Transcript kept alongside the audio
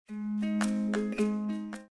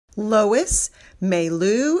Lois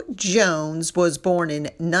Mailou Jones was born in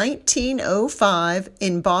 1905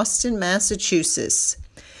 in Boston, Massachusetts.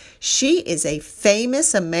 She is a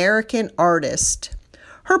famous American artist.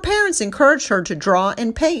 Her parents encouraged her to draw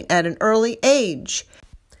and paint at an early age.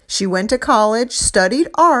 She went to college, studied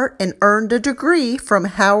art, and earned a degree from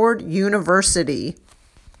Howard University.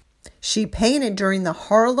 She painted during the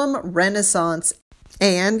Harlem Renaissance,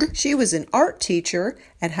 and she was an art teacher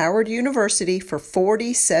at Howard University for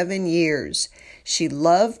 47 years. She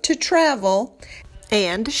loved to travel,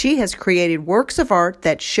 and she has created works of art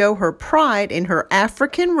that show her pride in her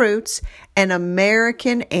African roots and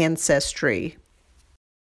American ancestry.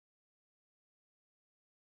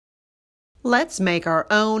 Let's make our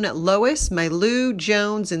own Lois Mailou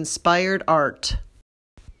Jones inspired art.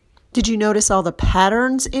 Did you notice all the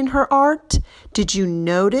patterns in her art? Did you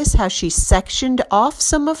notice how she sectioned off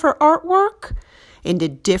some of her artwork into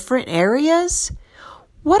different areas?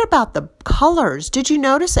 What about the colors? Did you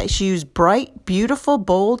notice that she used bright, beautiful,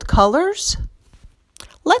 bold colors?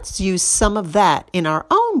 Let's use some of that in our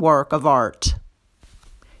own work of art.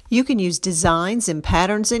 You can use designs and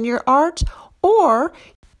patterns in your art, or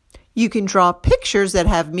you can draw pictures that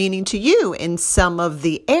have meaning to you in some of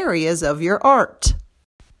the areas of your art.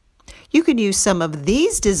 You can use some of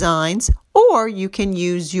these designs, or you can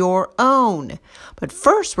use your own. But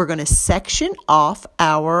first, we're going to section off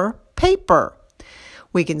our paper.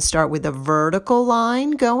 We can start with a vertical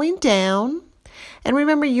line going down. And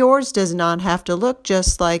remember, yours does not have to look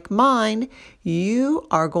just like mine. You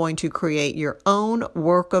are going to create your own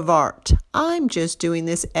work of art. I'm just doing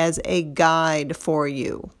this as a guide for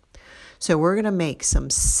you. So we're going to make some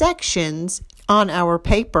sections on our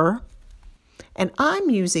paper. And I'm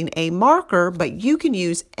using a marker, but you can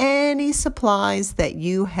use any supplies that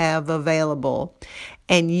you have available.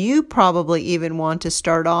 And you probably even want to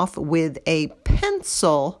start off with a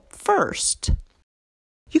pencil first.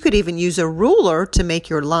 You could even use a ruler to make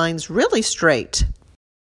your lines really straight.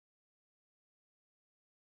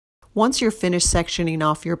 Once you're finished sectioning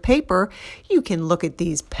off your paper, you can look at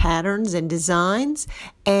these patterns and designs,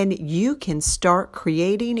 and you can start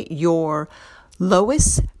creating your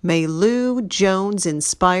Lois Mailou Jones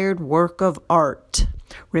inspired work of art.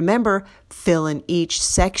 Remember, fill in each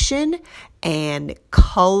section and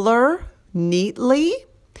color neatly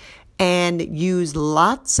and use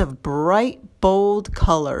lots of bright, bold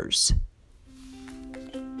colors.